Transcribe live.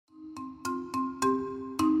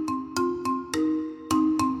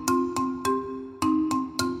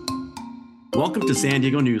Welcome to San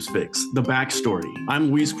Diego News Fix, the backstory.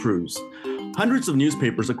 I'm Luis Cruz. Hundreds of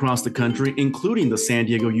newspapers across the country, including the San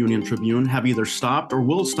Diego Union Tribune, have either stopped or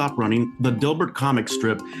will stop running the Dilbert comic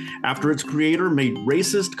strip after its creator made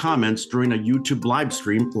racist comments during a YouTube live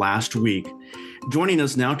stream last week. Joining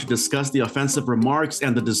us now to discuss the offensive remarks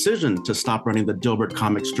and the decision to stop running the Dilbert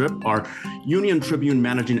comic strip are Union Tribune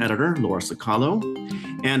managing editor Laura Sacalo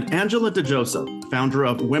and Angela DeJosa, founder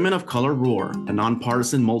of Women of Color Roar, a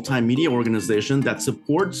nonpartisan multimedia organization that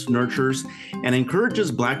supports, nurtures, and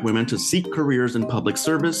encourages Black women to seek careers in public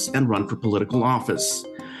service and run for political office.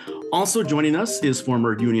 Also joining us is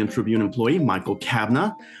former Union Tribune employee Michael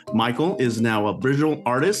Kavna. Michael is now a visual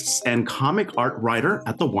artist and comic art writer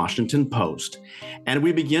at the Washington Post. And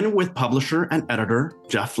we begin with publisher and editor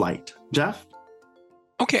Jeff Light. Jeff?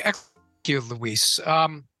 Okay, thank you, Luis.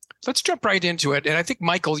 Let's jump right into it. And I think,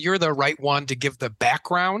 Michael, you're the right one to give the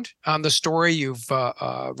background on the story. You've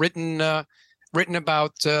written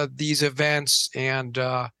about these events and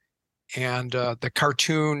the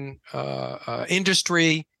cartoon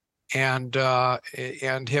industry, and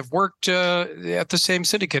have worked at the same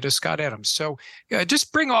syndicate as Scott Adams. So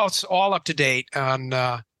just bring us all up to date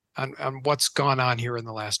on what's gone on here in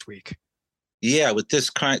the last week. Yeah, with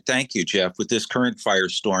this current, thank you, Jeff. With this current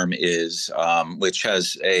firestorm which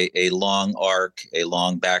has a long arc, a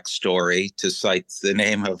long backstory, to cite the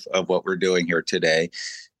name of what we're doing here today,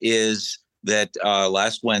 is that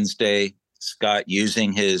last Wednesday, Scott,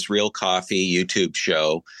 using his Real Coffee YouTube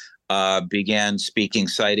show, began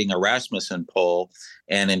citing a Rasmussen poll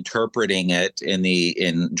and interpreting it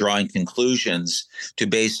in drawing conclusions to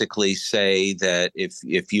basically say that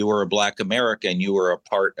if you were a Black American, you were a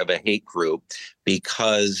part of a hate group,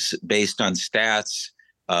 because based on stats,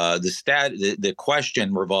 the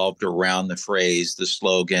question revolved around the phrase, the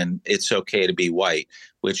slogan, "It's okay to be white,"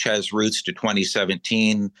 which has roots to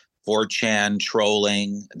 2017. 4chan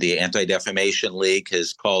trolling, the Anti-Defamation League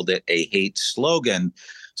has called it a hate slogan.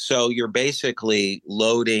 So you're basically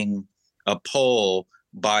loading a poll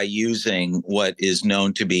by using what is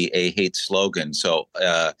known to be a hate slogan. So,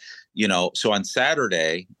 so on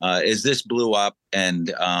Saturday, as this blew up,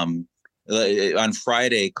 and on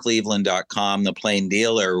Friday, Cleveland.com, the plain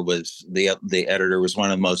dealer the editor was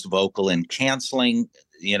one of the most vocal in canceling,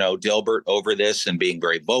 Dilbert over this and being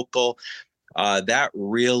very vocal. That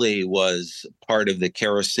really was part of the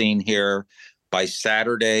kerosene here. By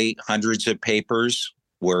Saturday, hundreds of papers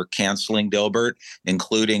were canceling Dilbert,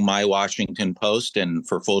 including my Washington Post. And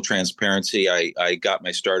for full transparency, I got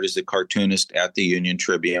my start as a cartoonist at the Union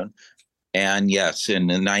Tribune. And yes, in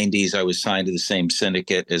the 90s, I was signed to the same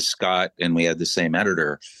syndicate as Scott, and we had the same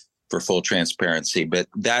editor, for full transparency. But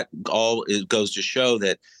that all goes to show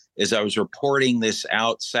that as I was reporting this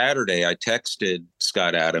out Saturday, I texted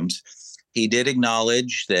Scott Adams. He did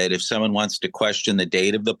acknowledge that if someone wants to question the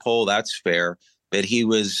date of the poll, that's fair. But he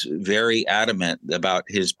was very adamant about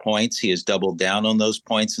his points. He has doubled down on those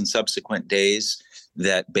points in subsequent days,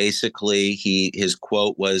 that basically his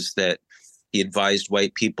quote was that he advised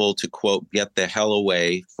white people to, quote, "get the hell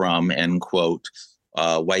away from," end quote,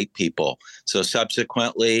 white people. So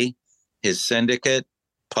subsequently, his syndicate,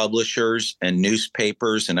 publishers and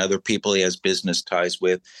newspapers and other people he has business ties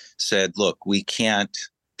with said, look, we can't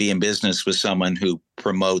be in business with someone who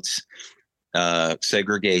promotes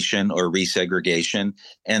segregation or resegregation,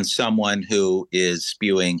 and someone who is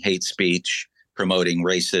spewing hate speech, promoting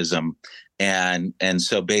racism. And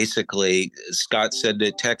so basically, Scott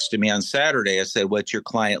texted me on Saturday. I said, "What's your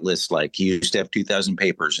client list like?" He used to have 2,000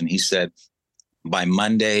 papers. And he said, by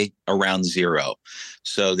Monday, around 0.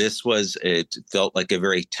 So it felt like a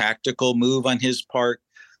very tactical move on his part.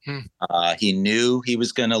 He knew he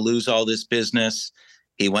was going to lose all this business.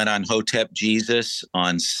 He went on Hotep Jesus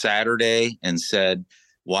on Saturday and said,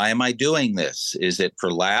 "Why am I doing this? Is it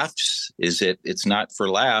for laughs? It's not for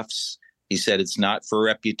laughs." He said, "It's not for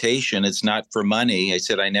reputation. It's not for money." I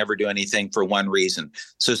said, "I never do anything for one reason."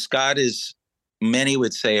 So Scott is, many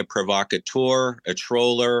would say, a provocateur, a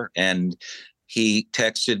troller. And he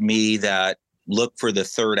texted me that, look for the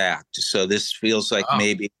third act. So this feels like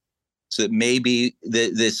maybe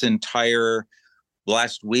this entire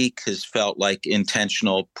last week has felt like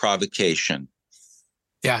intentional provocation.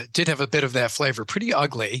 Yeah, it did have a bit of that flavor. Pretty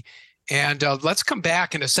ugly. And let's come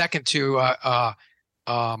back in a second to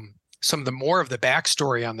some of the more of the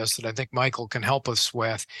backstory on this that I think Michael can help us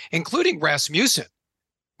with, including Rasmussen,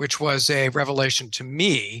 which was a revelation to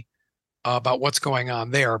me about what's going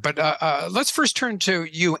on there. But let's first turn to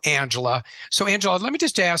you, Angela. So, Angela, let me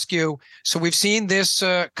just ask you. So we've seen this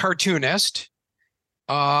cartoonist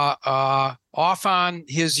off on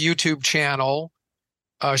his YouTube channel,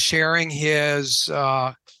 sharing his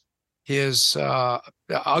his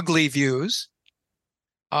ugly views.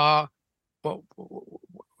 Well,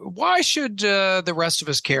 why should the rest of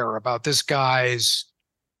us care about this guy's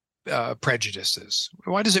prejudices?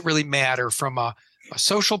 Why does it really matter from a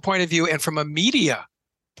social point of view and from a media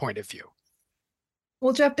point of view?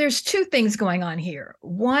 Well, Jeff, there's two things going on here.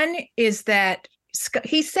 One is that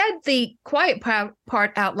he said the quiet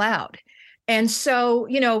part out loud. And so,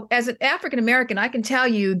 as an African American, I can tell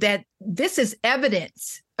you that this is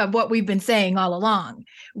evidence of what we've been saying all along.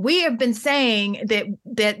 We have been saying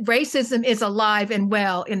that racism is alive and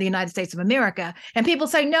well in the United States of America. And people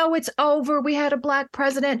say, no, it's over. We had a Black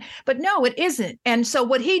president. But no, it isn't. And so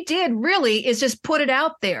what he did really is just put it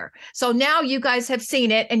out there. So now you guys have seen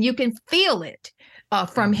it and you can feel it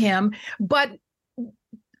from him. But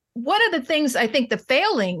one of the things, I think the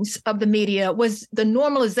failings of the media was the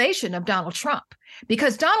normalization of Donald Trump,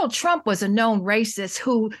 because Donald Trump was a known racist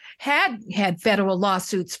who had federal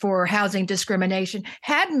lawsuits for housing discrimination,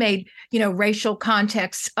 had made, racial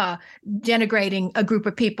context denigrating a group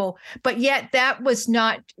of people, but yet that was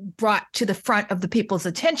not brought to the front of the people's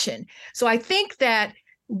attention. So I think that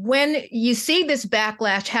when you see this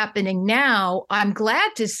backlash happening now, I'm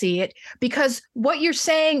glad to see it, because what you're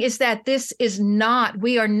saying is that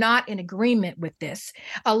we are not in agreement with this.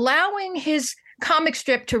 Allowing his comic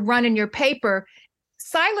strip to run in your paper,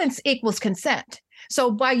 silence equals consent. So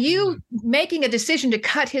by you making a decision to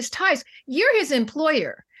cut his ties, you're his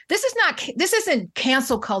employer. This isn't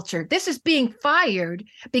cancel culture. This is being fired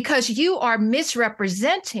because you are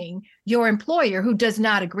misrepresenting your employer who does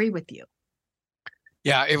not agree with you.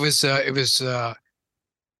 Yeah, it was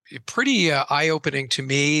pretty eye-opening to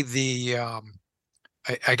me.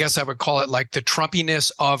 I guess I would call it like the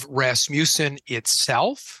Trumpiness of Rasmussen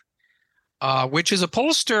itself, which is a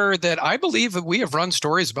pollster that I believe that we have run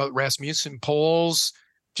stories about Rasmussen polls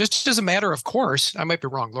just as a matter of course. I might be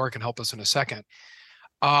wrong. Laura can help us in a second.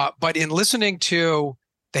 But in listening to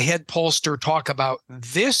the head pollster talk about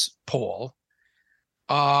this poll,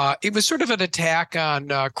 it was sort of an attack on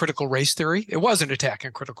critical race theory. It was an attack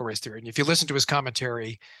on critical race theory. And if you listen to his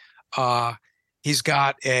commentary, he's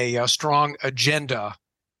got a strong agenda.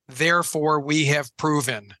 Therefore, we have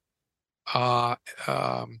proven. And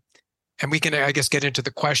we can, I guess, get into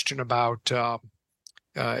the question about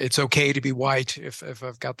it's okay to be white, if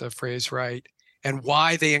I've got the phrase right, and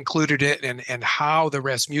why they included it, and how the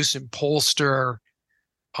Rasmussen pollster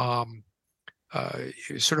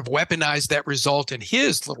sort of weaponized that result in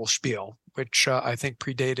his little spiel, which I think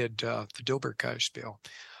predated the Dilbert guy's spiel.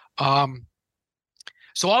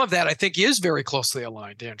 So all of that, I think, is very closely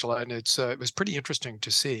aligned, Angela, and it was pretty interesting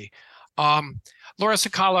to see. Laura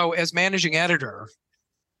Sicalo, as managing editor,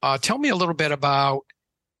 tell me a little bit about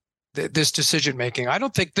this decision making. I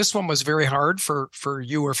don't think this one was very hard for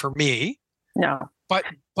you or for me. No, but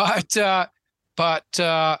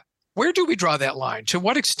where do we draw that line? To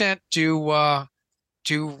what extent do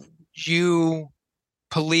you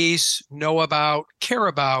police know about, care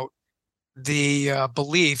about the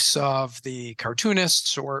beliefs of the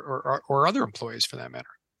cartoonists or other employees for that matter?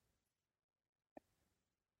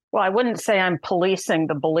 Well, I wouldn't say I'm policing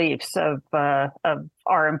the beliefs of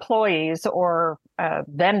our employees or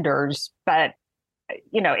vendors, but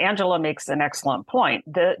Angela makes an excellent point.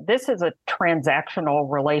 This is a transactional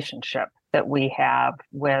relationship that we have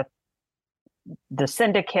with the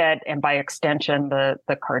syndicate and by extension the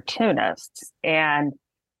cartoonists. And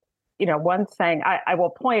one thing I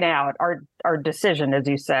will point out, our decision, as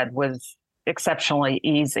you said, was exceptionally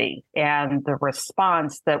easy, and the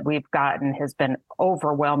response that we've gotten has been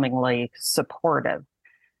overwhelmingly supportive.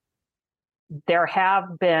 There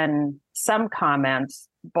have been some comments,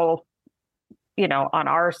 both on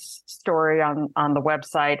our story on the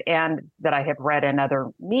website and that I have read in other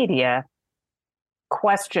media,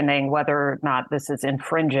 questioning whether or not this is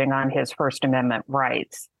infringing on his First Amendment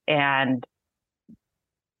rights. And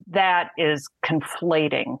that is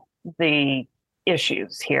conflating the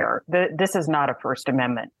issues here. This is not a First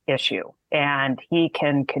Amendment issue, and he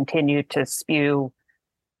can continue to spew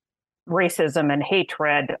racism and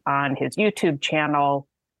hatred on his YouTube channel.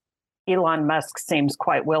 Elon Musk seems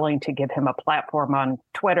quite willing to give him a platform on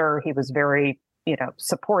Twitter. He was very,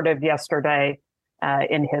 supportive yesterday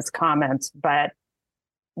in his comments, but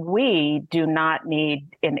we do not need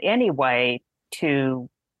in any way to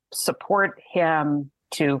support him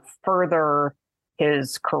to further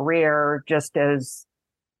his career, just as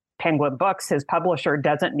Penguin Books, his publisher,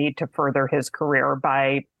 doesn't need to further his career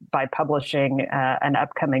by publishing an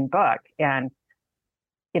upcoming book. And,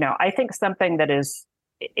 I think something that is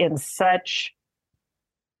in such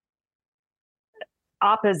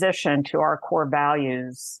opposition to our core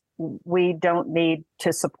values we don't need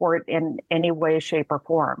to support in any way, shape, or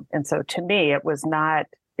form. And so to me, it was not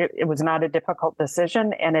a difficult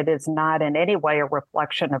decision, and it is not in any way a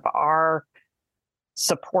reflection of our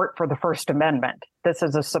support for the First Amendment. This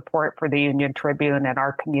is a support for the Union Tribune and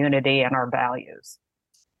our community and our values.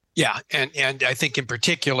 Yeah, and I think in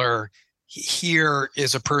particular, here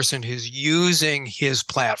is a person who's using his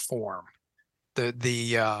platform,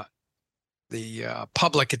 the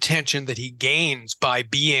public attention that he gains by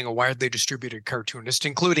being a widely distributed cartoonist,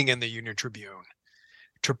 including in the Union Tribune,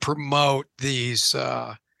 to promote these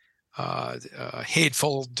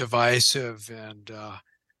hateful, divisive, and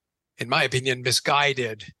in my opinion,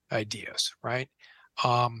 misguided ideas, right?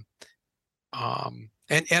 And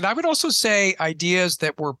I would also say ideas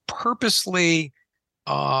that were purposely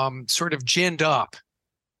sort of ginned up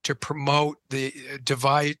to promote the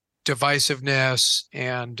divisiveness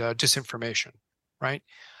and disinformation, right?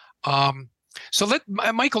 So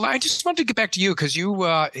Michael, I just wanted to get back to you because you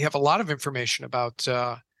have a lot of information about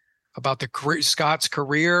the Scott's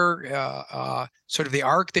career, sort of the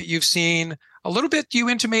arc that you've seen. A little bit, you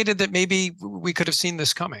intimated that maybe we could have seen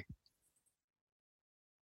this coming.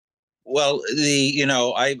 Well,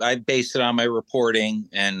 I base it on my reporting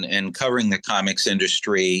and covering the comics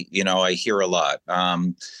industry. I hear a lot.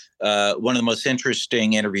 One of the most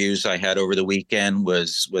interesting interviews I had over the weekend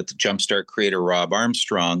was with Jumpstart creator Rob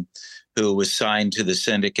Armstrong, who was signed to the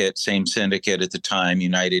syndicate, same syndicate at the time,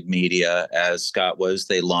 United Media, as Scott was.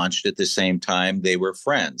 They launched at the same time. They were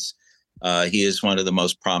friends. He is one of the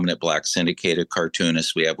most prominent Black syndicated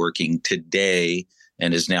cartoonists we have working today,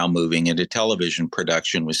 and is now moving into television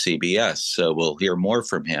production with CBS. So we'll hear more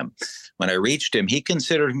from him. When I reached him, he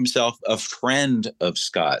considered himself a friend of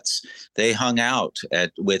Scott's. They hung out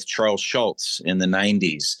with Charles Schulz in the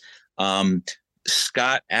 90s.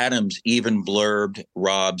 Scott Adams even blurbed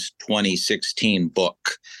Rob's 2016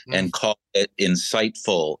 book and called it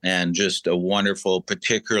insightful and just a wonderful,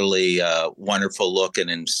 particularly wonderful look and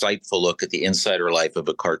insightful look at the insider life of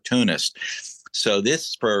a cartoonist. So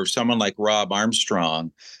this, for someone like Rob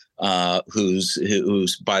Armstrong,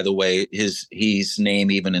 who's by the way, his name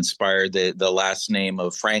even inspired the last name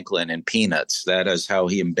of Franklin in Peanuts. That is how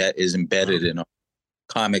he is embedded in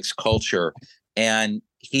comics culture. And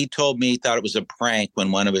he told me he thought it was a prank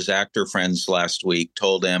when one of his actor friends last week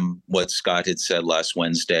told him what Scott had said last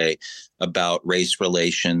Wednesday about race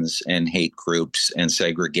relations and hate groups and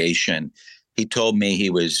segregation. He told me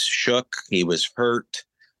he was shook, he was hurt,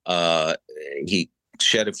 he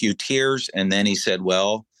shed a few tears, and then he said,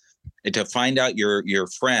 well, to find out your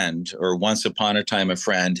friend, or once upon a time a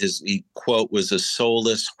friend, his quote was a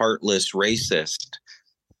soulless, heartless racist.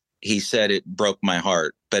 He said it broke my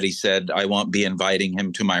heart, but he said, I won't be inviting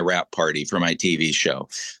him to my rap party for my TV show.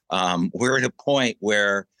 We're at a point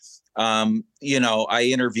where, I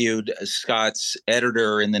interviewed Scott's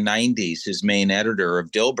editor in the 90s, his main editor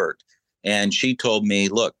of Dilbert. And she told me,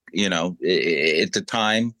 look, at the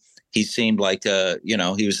time, he seemed like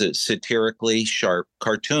he was a satirically sharp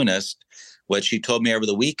cartoonist. What she told me over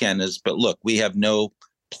the weekend is, but look, we have no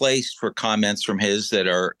place for comments from his that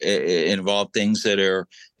are involve things that are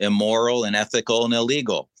immoral and ethical and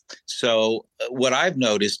illegal. So what I've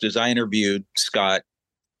noticed is I interviewed Scott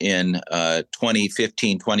in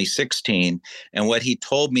 2015, 2016, and what he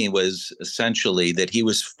told me was essentially that he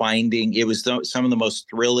was finding it was one of the most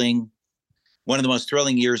thrilling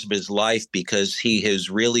years of his life, because he is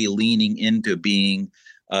really leaning into being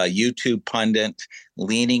a YouTube pundit,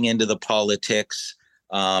 leaning into the politics.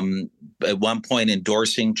 At one point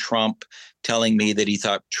endorsing Trump, telling me that he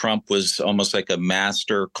thought Trump was almost like a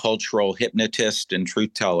master cultural hypnotist and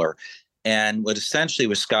truth teller. And what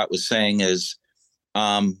Scott was saying is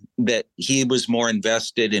that he was more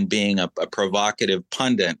invested in being a provocative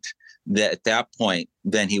pundit at that point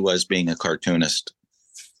than he was being a cartoonist.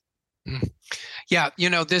 Yeah,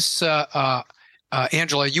 this,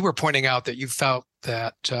 Angela, you were pointing out that you felt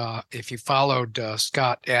that if you followed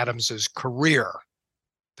Scott Adams's career,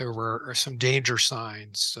 there were some danger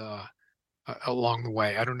signs along the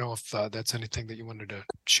way. I don't know if that's anything that you wanted to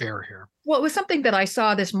share here. Well, it was something that I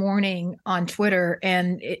saw this morning on Twitter,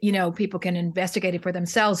 and people can investigate it for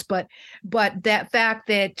themselves. But that fact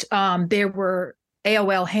that there were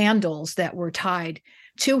AOL handles that were tied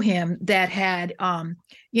to him that had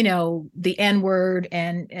the N-word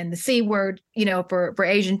and the C word, for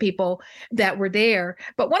Asian people that were there.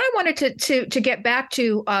 But what I wanted to get back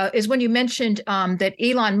to is when you mentioned that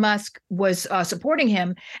Elon Musk was supporting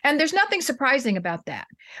him. And there's nothing surprising about that.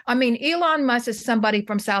 I mean, Elon Musk is somebody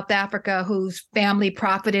from South Africa whose family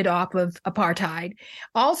profited off of apartheid.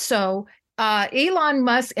 Also, Elon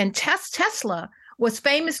Musk and Tesla was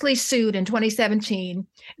famously sued in 2017.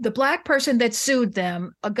 The Black person that sued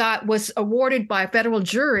them was awarded by a federal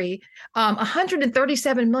jury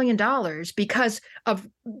 $137 million because of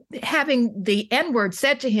having the N-word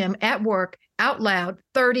said to him at work out loud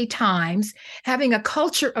 30 times, having a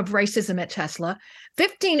culture of racism at Tesla.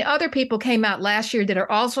 15 other people came out last year that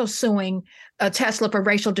are also suing Tesla for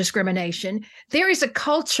racial discrimination. There is a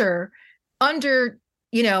culture under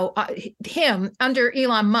under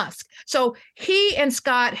Elon Musk. So he and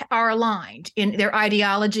Scott are aligned in their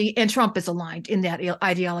ideology, and Trump is aligned in that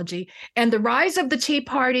ideology. And the rise of the Tea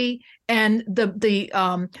Party and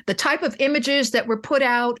the type of images that were put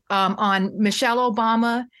out on Michelle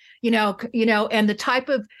Obama, and the type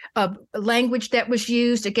of language that was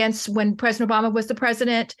used against when President Obama was the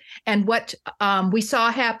president, and what we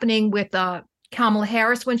saw happening with Kamala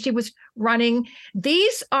Harris when she was running.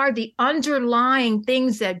 These are the underlying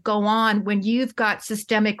things that go on when you've got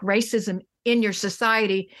systemic racism in your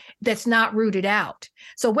society that's not rooted out.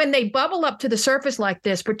 So when they bubble up to the surface like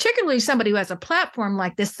this, particularly somebody who has a platform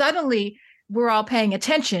like this, suddenly we're all paying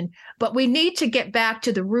attention. But we need to get back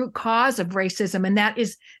to the root cause of racism, and that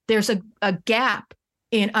is there's a gap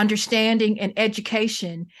in understanding and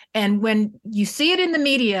education. And when you see it in the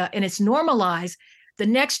media and it's normalized, the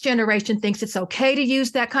next generation thinks it's okay to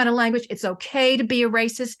use that kind of language. It's okay to be a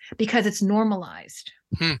racist because it's normalized.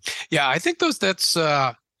 Yeah, I think that's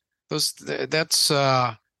an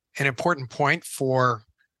important point for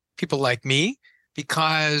people like me,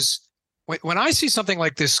 because when I see something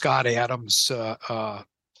like this Scott Adams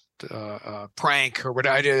prank, or what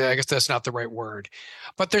I guess that's not the right word,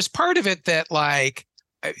 but there's part of it that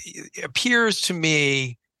appears to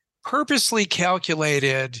me purposely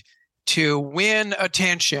calculated to win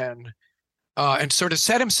attention and sort of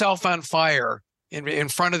set himself on fire in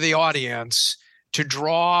front of the audience to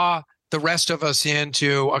draw the rest of us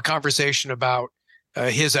into a conversation about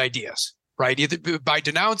his ideas, right? Either by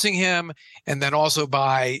denouncing him and then also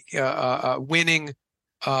by winning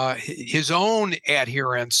his own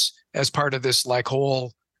adherents as part of this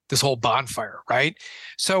whole bonfire, right?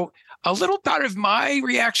 So a little part of my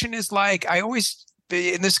reaction is I always,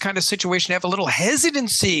 in this kind of situation, have a little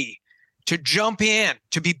hesitancy to jump in,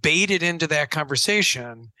 to be baited into that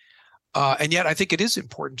conversation, and yet I think it is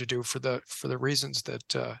important to do for the reasons that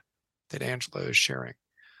Angela is sharing.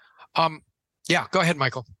 Yeah, go ahead,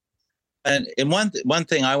 Michael. And one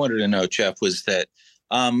thing I wanted to know, Jeff, was that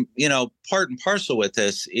part and parcel with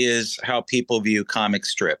this is how people view comic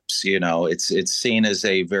strips. It's seen as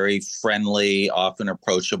a very friendly, often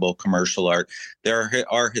approachable commercial art. There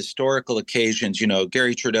are historical occasions.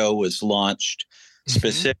 Gary Trudeau was launched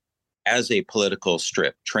specifically as a political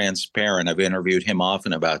strip, transparent. I've interviewed him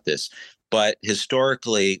often about this. But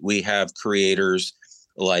historically, we have creators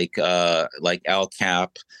like Al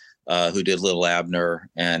Capp, who did Little Abner,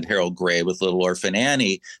 and Harold Gray with Little Orphan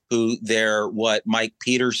Annie, who what Mike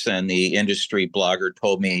Peterson, the industry blogger,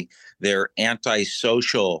 told me, their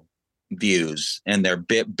antisocial views and their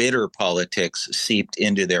bitter politics seeped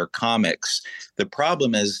into their comics. The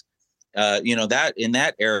problem is, that in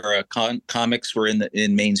that era, comics were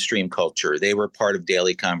in mainstream culture. They were part of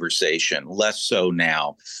daily conversation, less so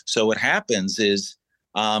now. So what happens is,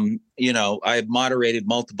 I've moderated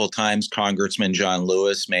multiple times Congressman John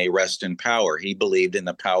Lewis, may rest in power. He believed in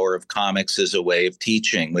the power of comics as a way of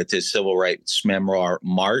teaching, with his civil rights memoir,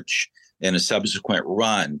 March, and a subsequent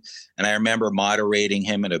run. And I remember moderating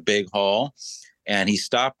him in a big hall. And he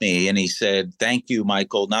stopped me and he said, "Thank you,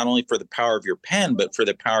 Michael, not only for the power of your pen, but for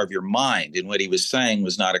the power of your mind." And what he was saying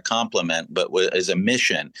was not a compliment, but as a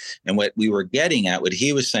mission. And what we were getting at, what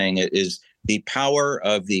he was saying, is the power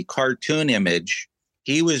of the cartoon image.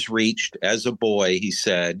 He was reached as a boy, he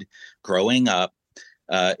said, growing up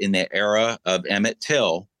in the era of Emmett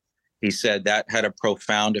Till. He said that had a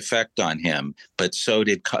profound effect on him, but so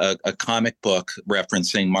did a comic book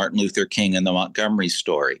referencing Martin Luther King and the Montgomery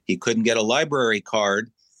story. He couldn't get a library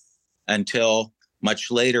card until much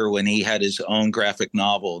later, when he had his own graphic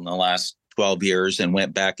novel in the last 12 years and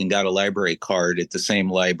went back and got a library card at the same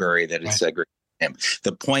library that had segregated him.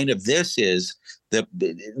 The point of this is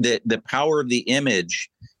the power of the image.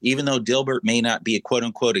 Even though Dilbert may not be a quote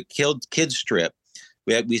unquote a kid strip,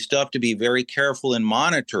 we still have to be very careful in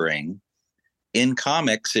monitoring in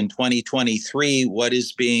comics in 2023 what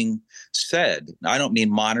is being said. I don't mean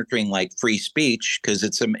monitoring like free speech, because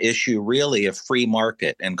it's an issue really of free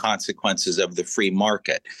market and consequences of the free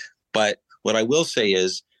market. But what I will say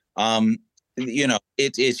is,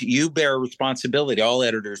 it's you bear responsibility. All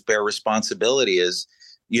editors bear responsibility. Is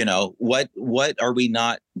what are we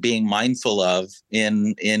not being mindful of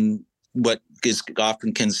in what is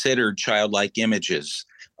often considered childlike images?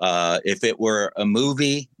 If it were a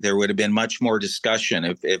movie, there would have been much more discussion.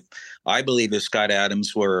 If I believe if Scott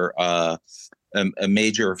Adams were a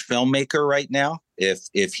major filmmaker right now,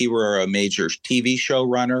 if he were a major TV show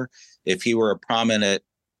runner, if he were a prominent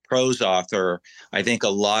prose author, I think a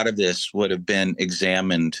lot of this would have been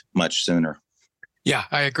examined much sooner. Yeah,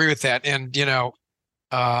 I agree with that. And,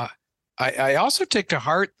 I also take to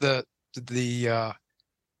heart the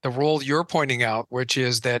role you're pointing out, which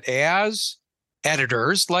is that as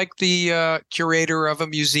editors, like the curator of a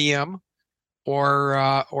museum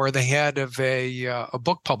or the head of a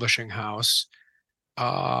book publishing house,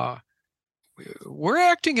 we're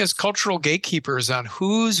acting as cultural gatekeepers on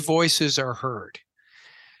whose voices are heard.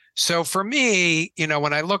 So for me,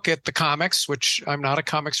 when I look at the comics, which I'm not a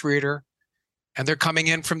comics reader, and they're coming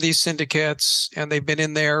in from these syndicates, and they've been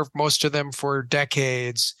in there, most of them for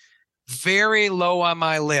decades, very low on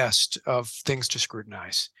my list of things to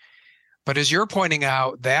scrutinize. But as you're pointing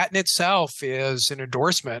out, that in itself is an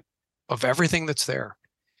endorsement of everything that's there.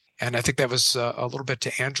 And I think that was a little bit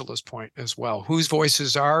to Angela's point as well. Whose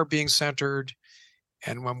voices are being centered,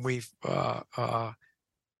 and when we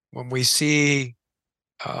see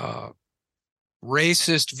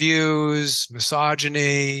racist views,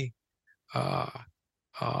 misogyny,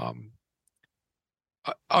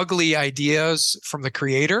 ugly ideas from the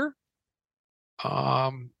creator,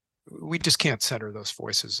 we just can't center those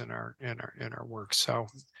voices in our work. So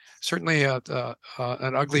certainly an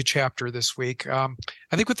ugly chapter this week. I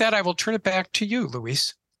think with that, I will turn it back to you,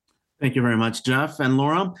 Luis. Thank you very much, Jeff and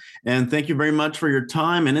Laura. And thank you very much for your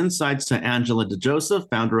time and insights to Angela DeJoseph,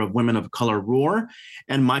 founder of Women of Color Roar,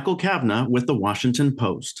 and Michael Kavna with the Washington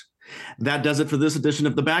Post. That does it for this edition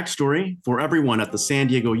of The Backstory. For everyone at the San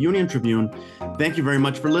Diego Union Tribune, thank you very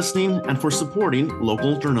much for listening and for supporting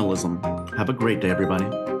local journalism. Have a great day,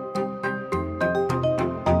 everybody.